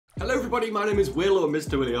Hello everybody, my name is Will or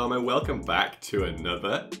MrWilliamo. Welcome back to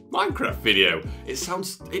another Minecraft video. It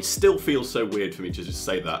still feels so weird for me to just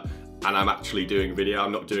say that, and I'm actually doing a video,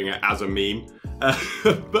 I'm not doing it as a meme.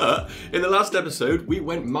 But in the last episode, we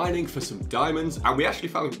went mining for some diamonds, and we actually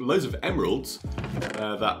found loads of emeralds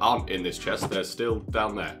that aren't in this chest. They're still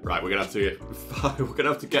down there. Right, we're gonna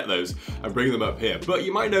have to get those and bring them up here. But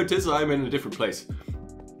you might notice I'm in a different place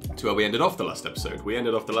to where we ended off the last episode. We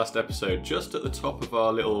ended off the last episode just at the top of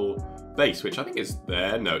our little base, which I think is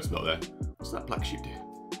there. No, it's not there. What's that black sheep do?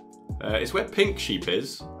 It's where pink sheep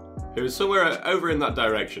is, who is somewhere over in that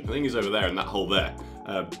direction. I think he's over there in that hole there.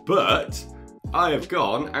 But I have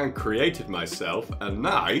gone and created myself a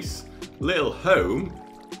nice little home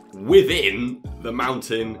within the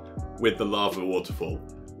mountain with the lava waterfall,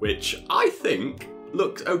 which I think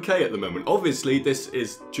looks okay at the moment. Obviously, this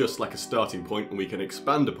is just like a starting point and we can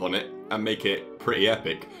expand upon it and make it pretty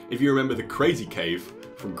epic. If you remember the crazy cave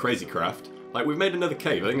from Crazycraft, like we've made another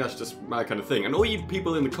cave. I think that's just my kind of thing. And all you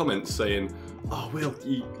people in the comments saying, oh, Will,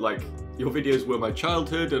 your videos were my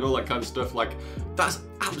childhood and all that kind of stuff, like that's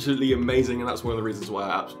absolutely amazing, and that's one of the reasons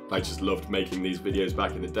why I just loved making these videos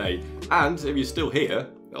back in the day. And if you're still here,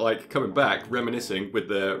 like coming back, reminiscing with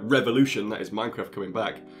the revolution that is Minecraft coming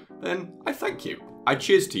back, then I thank you. I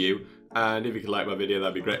cheers to you, and if you could like my video,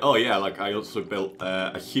 that'd be great. Oh yeah, like I also built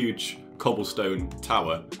a huge cobblestone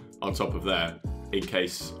tower on top of there in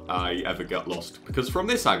case I ever got lost. Because from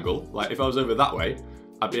this angle, like if I was over that way,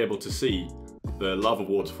 I'd be able to see the lava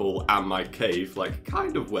waterfall and my cave, like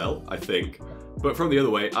kind of well, I think. But from the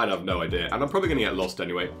other way, I'd have no idea, and I'm probably gonna get lost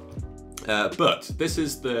anyway. But this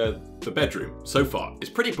is the bedroom so far.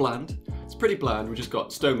 It's pretty bland. It's pretty bland. We've just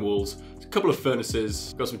got stone walls, a couple of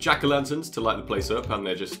furnaces, got some jack-o'-lanterns to light the place up, and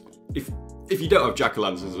they're just, if you don't have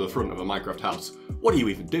jack-o'-lanterns at the front of a Minecraft house, what are you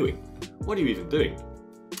even doing? What are you even doing?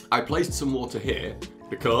 I placed some water here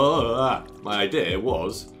because my idea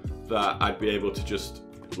was that I'd be able to just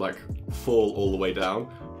like fall all the way down.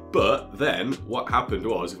 But then what happened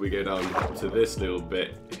was, if we go down to this little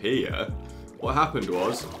bit here, what happened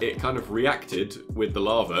was it kind of reacted with the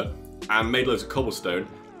lava and made loads of cobblestone,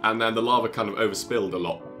 and then the lava kind of overspilled a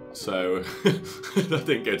lot. So that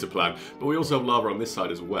didn't go to plan. But we also have lava on this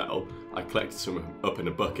side as well. I collected some up in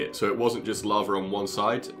a bucket, so it wasn't just lava on one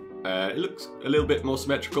side. It looks a little bit more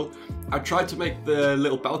symmetrical. I tried to make the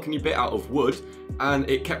little balcony bit out of wood, and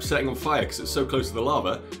it kept setting on fire because it's so close to the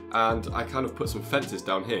lava, and I kind of put some fences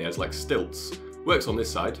down here as like stilts. Works on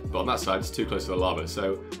this side, but on that side it's too close to the lava,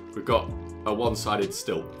 so we've got a one-sided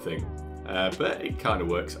stilt thing. But it kind of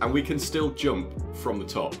works, and we can still jump from the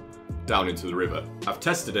top down into the river. I've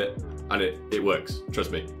tested it, and it works,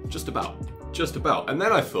 trust me. Just about. And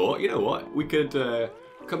then I thought, you know what, we could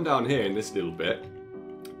come down here in this little bit.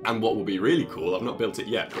 And what will be really cool, I've not built it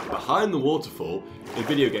yet, but behind the waterfall, in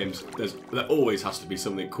video games, there always has to be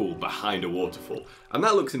something cool behind a waterfall. And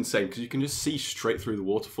that looks insane, because you can just see straight through the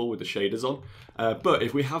waterfall with the shaders on. But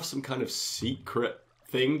if we have some kind of secret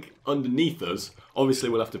thing underneath us, obviously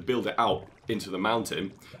we'll have to build it out into the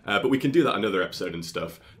mountain. But we can do that another episode and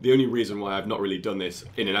stuff. The only reason why I've not really done this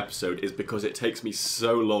in an episode is because it takes me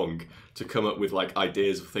so long to come up with like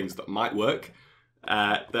ideas of things that might work.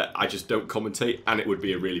 That I just don't commentate, and it would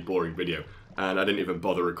be a really boring video, and I didn't even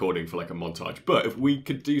bother recording for like a montage. But if we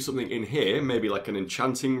could do something in here, maybe like an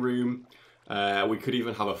enchanting room, we could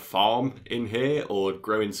even have a farm in here, or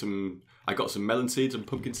grow in some, I got some melon seeds and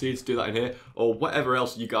pumpkin seeds, do that in here, or whatever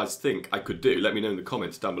else you guys think I could do. Let me know in the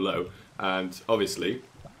comments down below, and obviously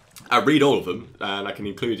I read all of them, and I can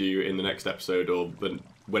include you in the next episode, or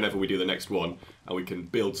whenever we do the next one, and we can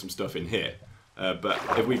build some stuff in here. But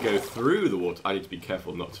if we go through the water, I need to be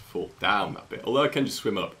careful not to fall down that bit, although I can just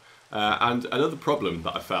swim up. And another problem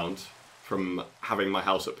that I found from having my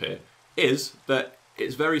house up here is that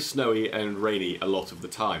it's very snowy and rainy a lot of the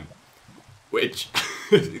time, which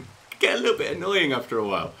get a little bit annoying after a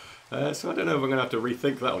while. So I don't know if I'm going to have to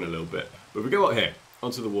rethink that one a little bit. But if we go out here,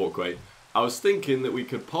 onto the walkway, I was thinking that we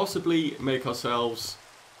could possibly make ourselves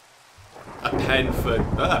a pen for...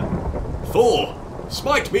 Thor!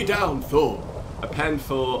 Smite me down, Thor! A pen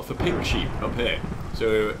for pink sheep up here.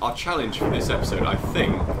 So our challenge for this episode, I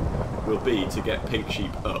think, will be to get pink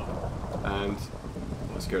sheep up. And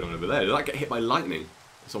what's going on over there? Did that get hit by lightning?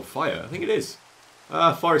 It's on fire. I think it is.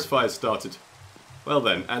 Forest fire started. Well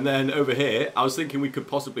then, and then over here, I was thinking we could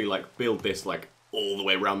possibly like build this like all the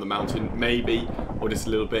way around the mountain, maybe, or just a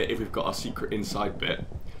little bit. If we've got our secret inside bit,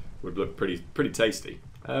 would look pretty tasty.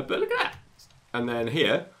 But look at that. And then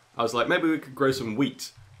here, I was like, maybe we could grow some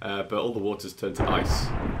wheat. But all the water's turned to ice.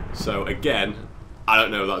 So again, I don't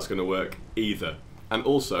know if that's going to work either. And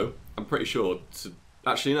also, I'm pretty sure to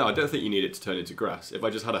Actually, no, I don't think you need it to turn into grass. If I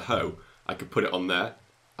just had a hoe, I could put it on there,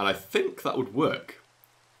 and I think that would work.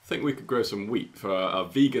 I think we could grow some wheat for our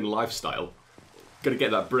vegan lifestyle. Gonna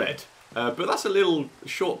get that bread. But that's a little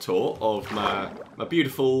short tour of my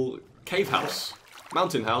beautiful cave house.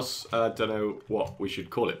 Mountain house. Don't know what we should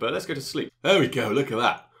call it, but let's go to sleep. There we go, look at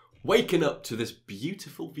that. Waking up to this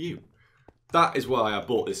beautiful view. That is why I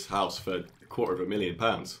bought this house for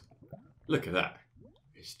 £250,000. Look at that.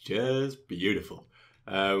 It's just beautiful.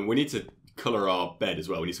 We need to colour our bed as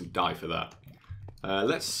well. We need some dye for that.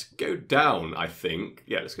 Let's go down, I think.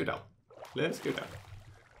 Yeah, let's go down. Let's go down.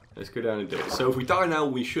 Let's go down and do it. So if we die now,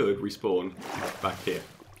 we should respawn back here.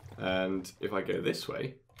 And if I go this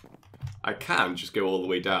way, I can just go all the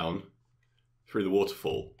way down through the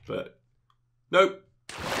waterfall. But nope.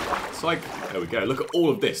 It's like, there we go. Look at all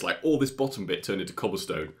of this. Like all this bottom bit turned into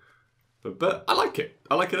cobblestone. But I like it.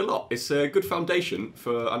 I like it a lot. It's a good foundation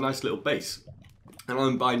for a nice little base. And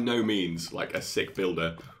I'm by no means like a sick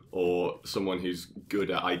builder or someone who's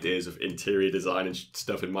good at ideas of interior design and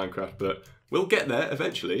stuff in Minecraft, but we'll get there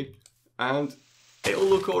eventually, and it'll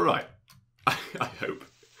look alright. I hope.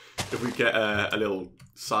 If we get a little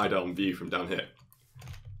side-on view from down here.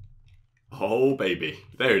 Oh, baby.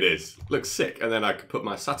 There it is. Looks sick. And then I could put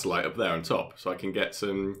my satellite up there on top, so I can get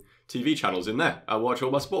some TV channels in there and watch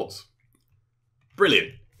all my sports.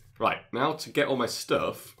 Brilliant. Right, now to get all my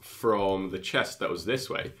stuff from the chest that was this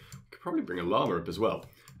way, I could probably bring a llama up as well.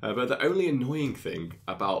 But the only annoying thing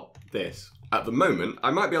about this, at the moment,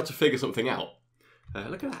 I might be able to figure something out.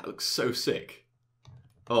 Look at that, it looks so sick.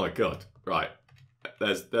 Oh my god. Right,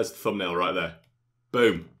 there's the thumbnail right there.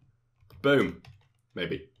 Boom. Boom.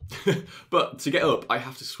 Maybe. But to get up, I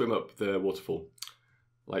have to swim up the waterfall.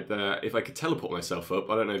 Like, if I could teleport myself up,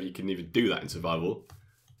 I don't know if you can even do that in survival.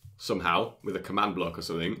 Somehow, with a command block or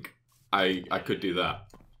something, I could do that.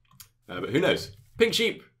 But who knows? Pink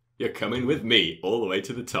sheep, you're coming with me all the way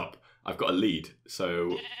to the top. I've got a lead,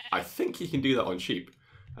 so I think you can do that on sheep.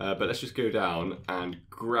 But let's just go down and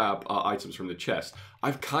grab our items from the chest.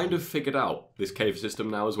 I've kind of figured out this cave system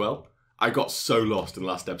now as well. I got so lost in the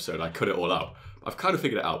last episode, I cut it all out. I've kind of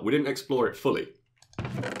figured it out. We didn't explore it fully,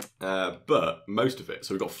 but most of it.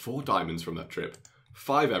 So we got 4 diamonds from that trip,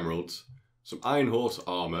 5 emeralds, some iron horse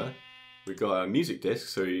armor. We've got a music disc,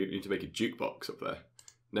 so you need to make a jukebox up there.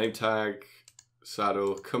 Name tag,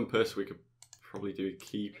 saddle, compass. We could probably do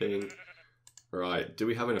keeping. Right, do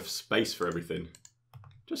we have enough space for everything?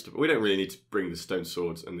 We don't really need to bring the stone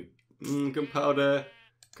swords and the gunpowder.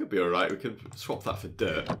 Could be alright. We could swap that for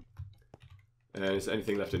dirt. And is there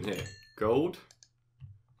anything left in here? Gold,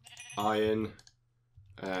 iron,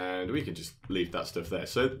 and we can just leave that stuff there.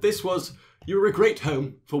 So this was, you were a great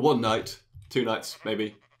home for 1 night, 2 nights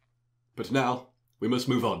maybe, but now we must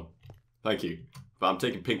move on. Thank you, but I'm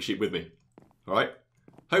taking Pink Sheep with me. Alright,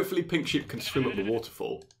 hopefully Pink Sheep can swim up the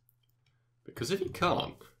waterfall, because if he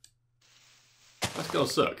can't, that's gonna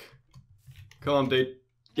suck. Come on, dude.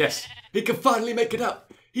 Yes, he can finally make it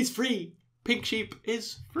up. He's free. Pink Sheep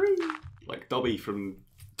is free. Like Dobby from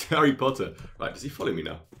Harry Potter. Right, does he follow me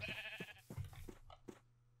now?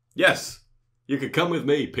 Yes, you can come with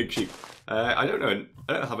me, Pink Sheep. I don't know,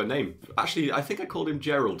 I don't have a name. Actually, I think I called him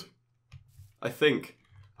Gerald. I think.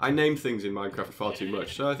 I name things in Minecraft far too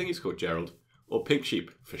much, so I think he's called Gerald. Or Pink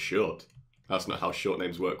Sheep, for short. That's not how short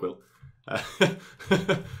names work, Will.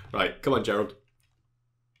 Right, come on, Gerald.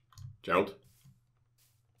 Gerald?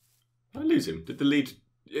 Did I lose him? Did the lead...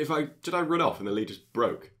 Did I run off and the lead just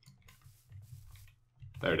broke?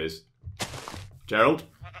 There it is. Gerald,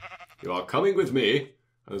 you are coming with me, and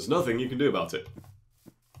there's nothing you can do about it.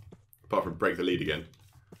 Apart from break the lead again.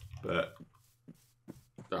 But...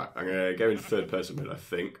 Right, I'm going to go in third person mode, I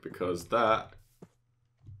think, because that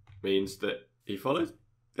means that he follows.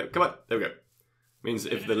 Yeah, come on, there we go. Means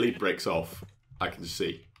if the lead breaks off, I can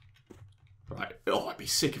see. Right, oh, it'd be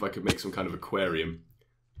sick if I could make some kind of aquarium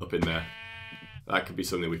up in there. That could be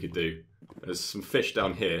something we could do. There's some fish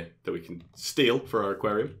down here that we can steal for our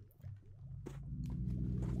aquarium.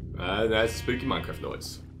 There's a spooky Minecraft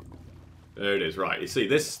noise. There it is, right. You see,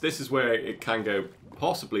 this is where it can go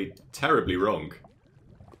possibly terribly wrong.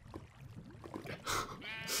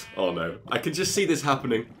 Oh no, I can just see this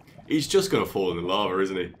happening. He's just going to fall in the lava,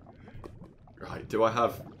 isn't he? Right, do I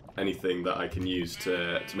have anything that I can use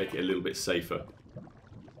to make it a little bit safer?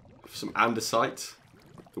 Some andesite.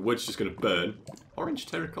 The wood's just going to burn. Orange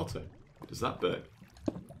terracotta. Does that burn?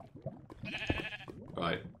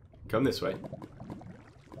 Right, come this way.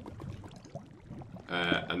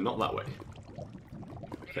 And not that way.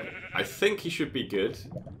 Okay, I think he should be good.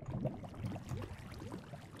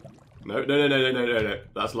 No.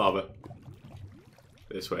 That's lava.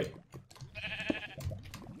 This way.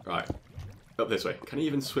 Right. Up this way. Can he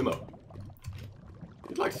even swim up?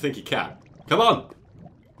 You'd like to think he can. Come on!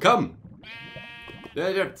 Come!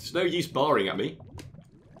 There's no use barring at me.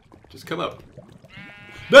 Just come up.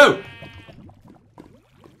 No!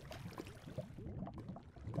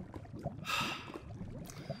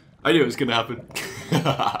 I knew it was going to happen.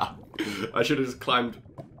 I should have just climbed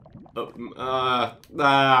up.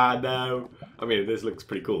 No. I mean, this looks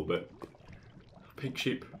pretty cool, but pink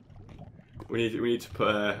sheep. We need to put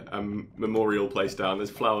a memorial place down.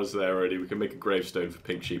 There's flowers there already. We can make a gravestone for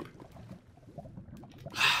pink sheep.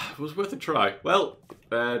 It was worth a try. Well,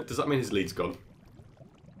 does that mean his lead's gone?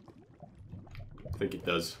 I think it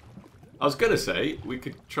does. I was gonna say we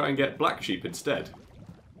could try and get black sheep instead.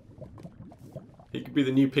 He could be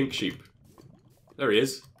the new pink sheep. There he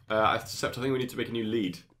is. Except I think we need to make a new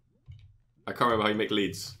lead. I can't remember how you make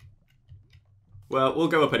leads. Well, we'll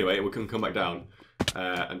go up anyway, and we can come back down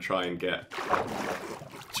and try and get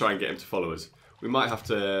him to follow us. We might have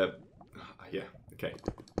to. Yeah. Okay.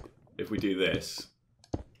 If we do this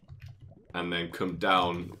and then come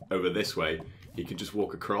down over this way, he can just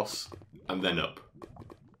walk across and then up.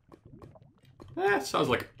 Sounds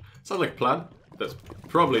like a plan. That's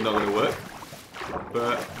probably not going to work.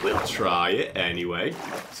 But we'll try it anyway.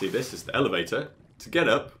 See, this is the elevator to get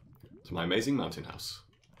up to my amazing mountain house.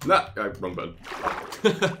 Wrong button.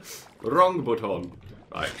 Wrong button.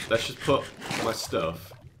 Right, let's just put my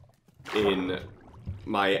stuff in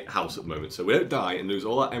my house at the moment, so we don't die and lose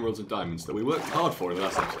all our emeralds and diamonds that we worked hard for in the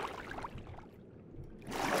last episode.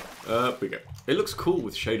 Up we go. It looks cool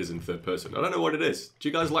with shaders in third person. I don't know what it is. Do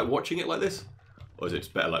you guys like watching it like this? Or is it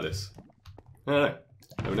just better like this? I don't know.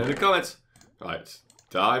 Let me know in the comments. Right,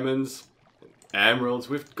 diamonds, emeralds.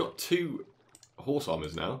 We've got 2 horse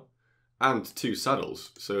armors now, and 2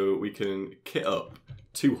 saddles, so we can kit up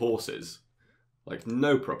 2 horses, like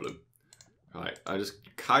no problem. Right, I'm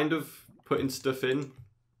just kind of putting stuff in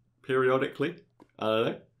periodically. I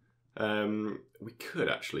don't know. We could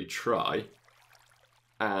actually try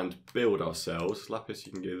and build ourselves. Lapis,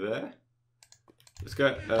 you can go there. Let's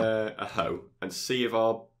get a hoe and see if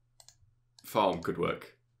our farm could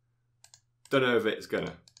work. Don't know if it's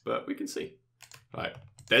gonna, but we can see. Right,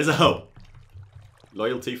 there's a hoe.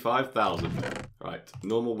 Loyalty 5,000. Right,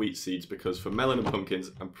 normal wheat seeds, because for melon and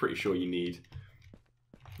pumpkins, I'm pretty sure you need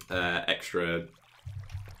extra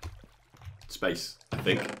space, I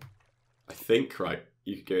think. Right,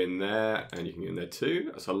 you can go in there, and you can go in there too.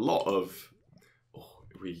 That's a lot of... Oh,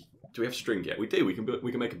 do we have string yet? We do, we can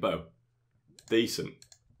make a bow. Decent.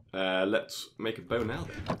 Let's make a bow now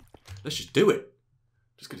then. Let's just do it.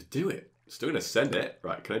 Just gonna do it. Still gonna send it.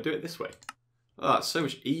 Right, can I do it this way? Oh, that's so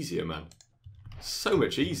much easier, man. So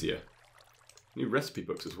much easier. New recipe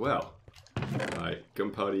books as well. Right,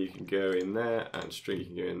 gunpowder you can go in there, and string you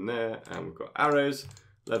can go in there, and we've got arrows,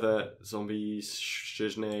 leather, zombies,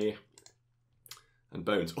 shizne, and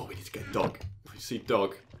bones. Oh, we need to get a dog. If we see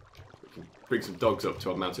dog, we can bring some dogs up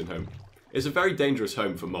to our mountain home. It's a very dangerous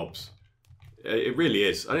home for mobs. It really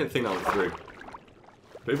is. I didn't think that one through.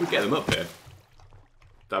 But if we get them up here,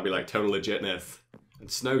 that'd be like total legitness. And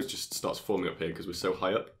snow just starts forming up here because we're so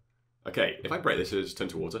high up. Okay, if I break this, it'll just turn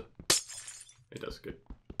to water. It does, good.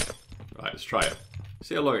 Right, let's try it.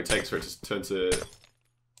 See how long it takes for it to turn to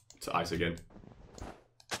ice again.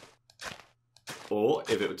 Or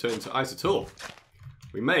if it would turn to ice at all.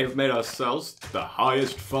 We may have made ourselves the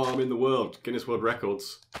highest farm in the world. Guinness World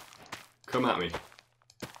Records. Come at me.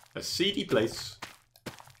 A seedy place.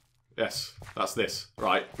 Yes, that's this.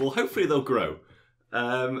 Right, well hopefully they'll grow.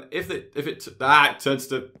 If it turns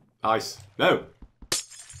to ice. No.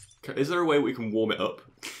 Is there a way we can warm it up?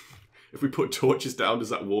 If we put torches down, does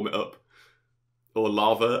that warm it up? Or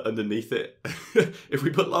lava underneath it? If we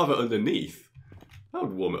put lava underneath, that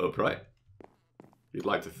would warm it up, right? You'd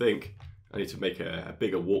like to think. I need to make a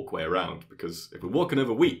bigger walkway around, because if we're walking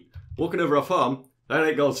over wheat, walking over our farm, that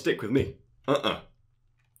ain't gonna stick with me.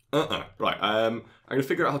 Right, I'm gonna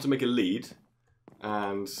figure out how to make a lead,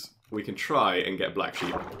 and we can try and get black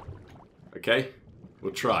sheep. Okay?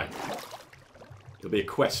 We'll try. It'll be a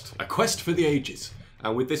quest for the ages.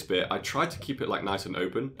 And with this bit, I tried to keep it like nice and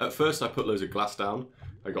open. At first I put loads of glass down.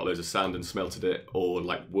 I got loads of sand and smelted it, or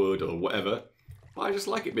like wood or whatever. But I just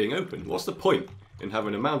like it being open. What's the point in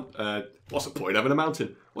having a what's the point in having a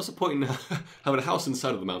mountain? What's the point in having a house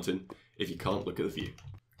inside of the mountain if you can't look at the view?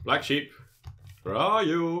 Black sheep, where are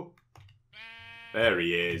you? There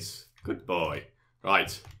he is. Good boy.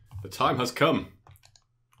 Right, the time has come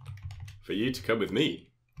for you to come with me.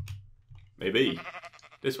 Maybe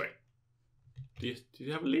this way. Do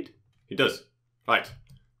you have a lead? He does. Right.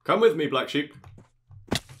 Come with me, black sheep.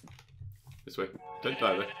 This way. Don't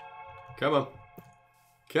die there. Come on.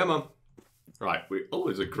 Come on. Right, oh,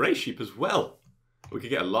 there's a grey sheep as well. We could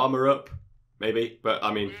get a llama up, maybe. But,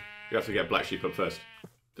 I mean, you have to get black sheep up first.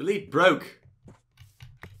 The lead broke.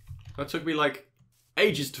 That took me, like,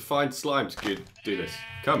 ages to find slime to do this.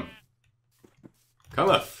 Come.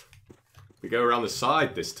 Cometh. We go around the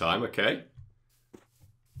side this time, okay.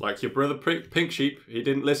 Like your brother Pink Sheep, he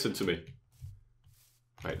didn't listen to me.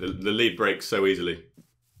 Right, the lead breaks so easily.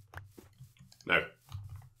 No.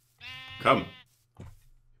 Come.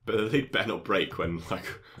 But the lead better not break when, like,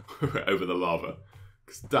 we're over the lava.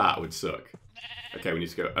 Because that would suck. Okay, we need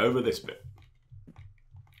to go over this bit.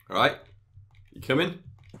 Alright. You coming?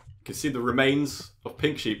 You can see the remains of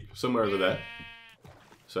Pink Sheep somewhere over there.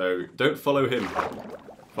 So, don't follow him.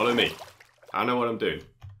 Follow me. I know what I'm doing.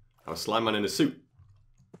 I'm a slime man in a suit.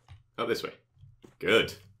 Up this way.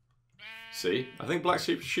 Good. See? I think Black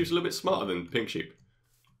Sheep shoots a little bit smarter than Pink Sheep.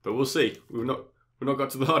 But we'll see. We've not got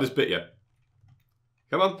to the hardest bit yet.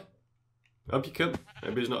 Come on. Up you come.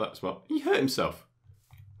 Maybe he's not that smart. He hurt himself.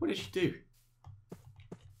 What did you do?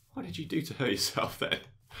 What did you do to hurt yourself then?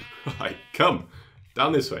 Right, come.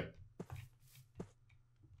 Down this way.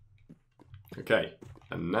 Okay.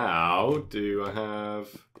 And now, do I have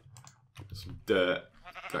some dirt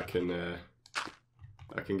that can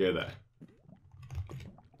go there?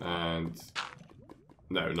 And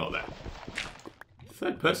no, not there.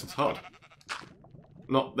 Third person's hard.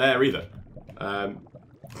 Not there either. And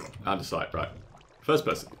decide, right. First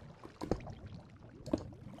person.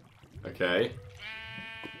 Okay.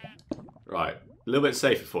 Right. A little bit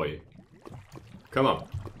safer for you. Come on.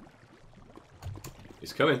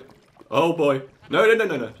 He's coming. Oh boy. No, no, no,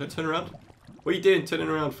 no, no. Don't turn around. What are you doing turning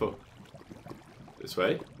around for? This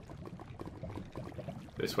way.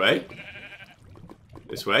 This way.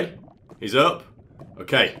 This way. He's up.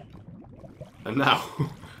 Okay. And now.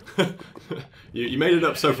 you made it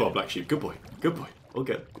up so far, Black Sheep. Good boy. Good boy. All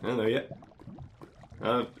good. I don't know yet.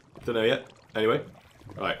 I don't know yet. Anyway.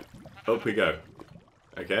 Right. Up we go.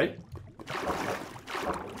 Okay.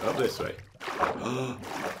 Up this way.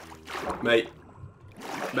 Mate.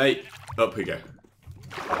 Mate. Up we go.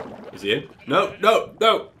 Is he in? No, no,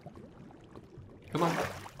 no! Come on.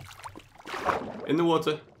 In the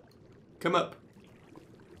water. Come up.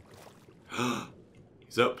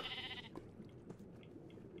 He's up.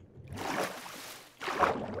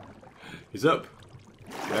 He's up.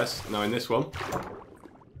 Yes, now in this one.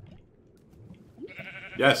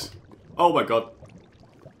 Yes. Oh my god.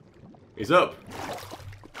 He's up.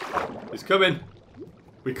 He's coming.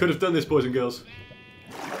 We could have done this, boys and girls.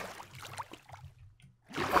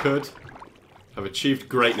 We could have achieved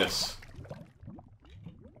greatness.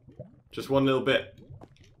 Just one little bit.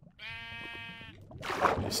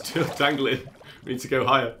 He's still dangling. We need to go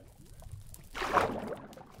higher.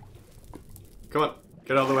 Come on.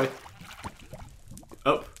 Get out of the way.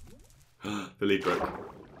 Up. The lead broke.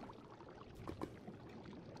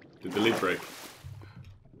 Did the lead break?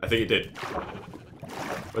 I think it did.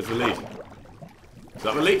 Where's the lead? Is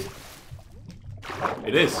that the lead?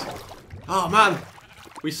 It is. Oh man!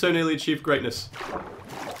 We so nearly achieved greatness.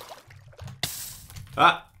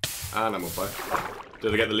 Ah! And I'm on fire.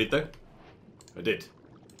 Did I get the lead though? I did.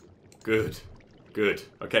 Good. Good.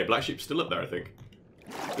 Okay, Black Sheep's still up there, I think.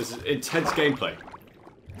 This is intense gameplay.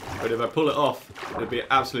 But if I pull it off, it'll be an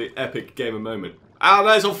absolutely epic game of moment. Ah,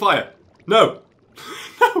 that is on fire! No!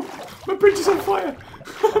 No! My bridge is on fire!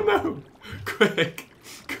 Oh no! Quick!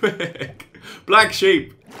 Quick! Black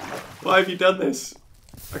Sheep! Why have you done this?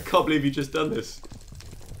 I can't believe you just done this.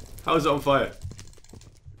 How is it on fire?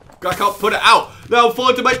 I can't put it out! No, I'm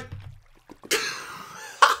falling to my...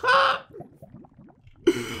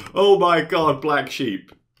 Oh my god, Black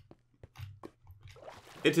Sheep.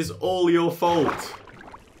 It is all your fault.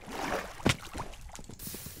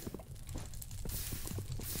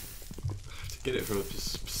 Get it from a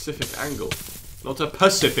specific angle. Not a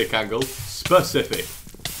Pacific angle. Specific.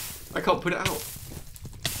 I can't put it out.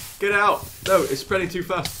 Get it out. No, it's spreading too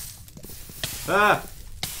fast. Ah.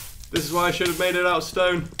 This is why I should have made it out of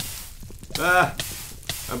stone. Ah.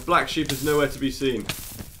 And Black Sheep is nowhere to be seen.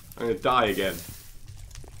 I'm going to die again.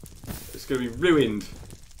 It's going to be ruined.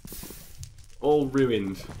 All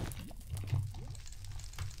ruined.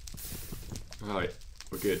 Alright.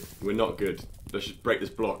 We're good. We're not good. Let's just break this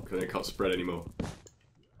block and it can't spread anymore.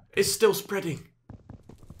 It's still spreading!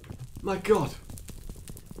 My god!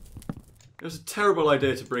 It was a terrible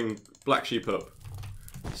idea to bring Black Sheep up.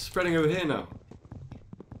 It's spreading over here now.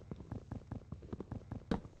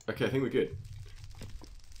 Okay, I think we're good.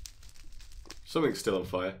 Something's still on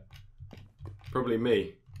fire. Probably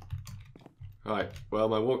me. Alright, well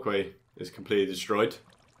my walkway is completely destroyed.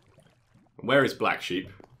 And where is Black Sheep?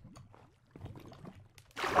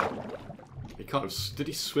 can't have... Did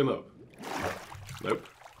he swim up? Nope.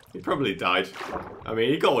 He probably died. I mean,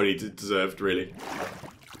 he got what he deserved, really.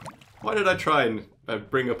 Why did I try and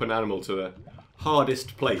bring up an animal to the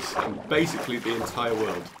hardest place in basically the entire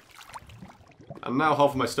world? And now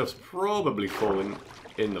half of my stuff's probably fallen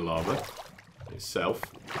in the lava itself.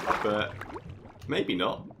 But maybe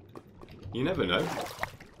not. You never know.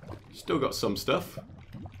 Still got some stuff.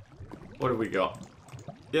 What have we got?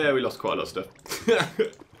 Yeah, we lost quite a lot of stuff.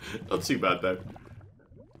 Not too bad, though.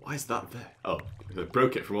 Why is that there? Oh, I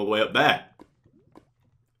broke it from all the way up there.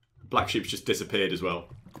 Black sheep's just disappeared as well.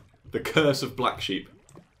 The curse of black sheep.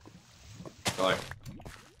 Right.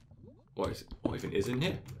 What even is in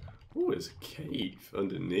here? Oh, there's a cave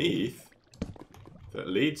underneath. That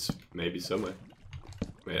leads maybe somewhere.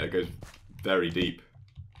 Wait, that goes very deep.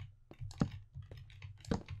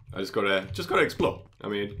 I just gotta explore. I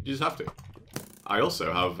mean, you just have to. I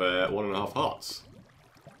also have 1.5 hearts.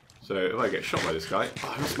 So if I get shot by this guy,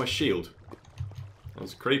 oh, I lost my shield.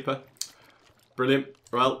 There's a creeper. Brilliant.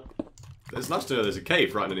 Well, it's nice to know there's a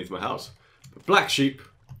cave right underneath my house. But black sheep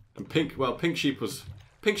and pink. Well, pink sheep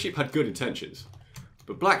had good intentions,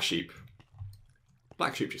 but black sheep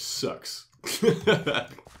just sucks.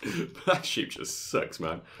 Black sheep just sucks,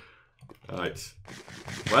 man. Alright.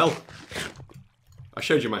 Well, I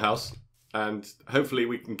showed you my house, and hopefully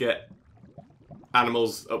we can get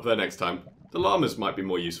animals up there next time. The llamas might be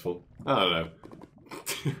more useful. I don't know.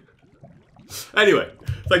 Anyway,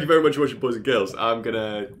 thank you very much for watching, boys and girls. I'm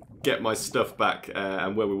gonna get my stuff back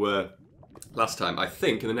and where we were last time. I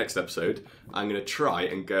think in the next episode, I'm gonna try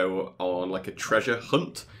and go on like a treasure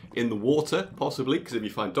hunt in the water, possibly, because if you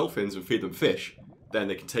find dolphins and feed them fish, then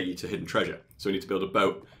they can take you to hidden treasure. So we need to build a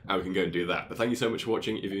boat, and we can go and do that. But thank you so much for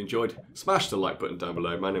watching. If you enjoyed, smash the like button down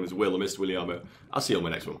below. My name is Will, or MrWilliamo. I'll see you on my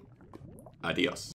next one. Adios.